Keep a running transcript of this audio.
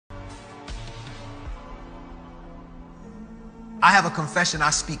I have a confession I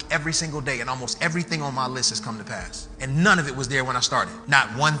speak every single day, and almost everything on my list has come to pass. And none of it was there when I started.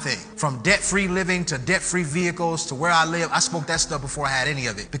 Not one thing. From debt-free living to debt-free vehicles to where I live, I spoke that stuff before I had any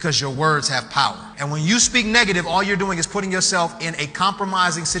of it, because your words have power. And when you speak negative, all you're doing is putting yourself in a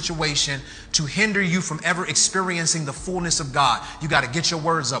compromising situation to hinder you from ever experiencing the fullness of God. You got to get your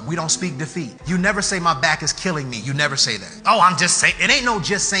words up. We don't speak defeat. You never say my back is killing me. You never say that. Oh, I'm just saying. It ain't no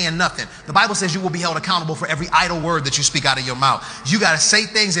just saying nothing. The Bible says you will be held accountable for every idle word that you speak out of your mouth. You got to say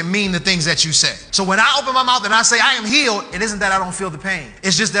things and mean the things that you say. So when I open my mouth and I say I am healed, it isn't that I don't feel the pain.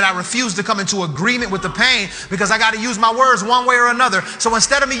 It's just that I refuse to come into agreement with the pain, because I got to use my words one way or another. So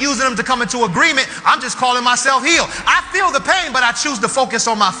instead of me using them to come into agreement, I'm just calling myself healed. I feel the pain, but I choose to focus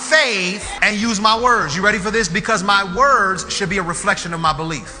on my faith and use my words. You ready for this? Because my words should be a reflection of my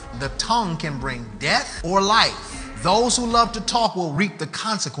belief. The tongue can bring death or life. Those who love to talk will reap the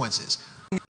consequences.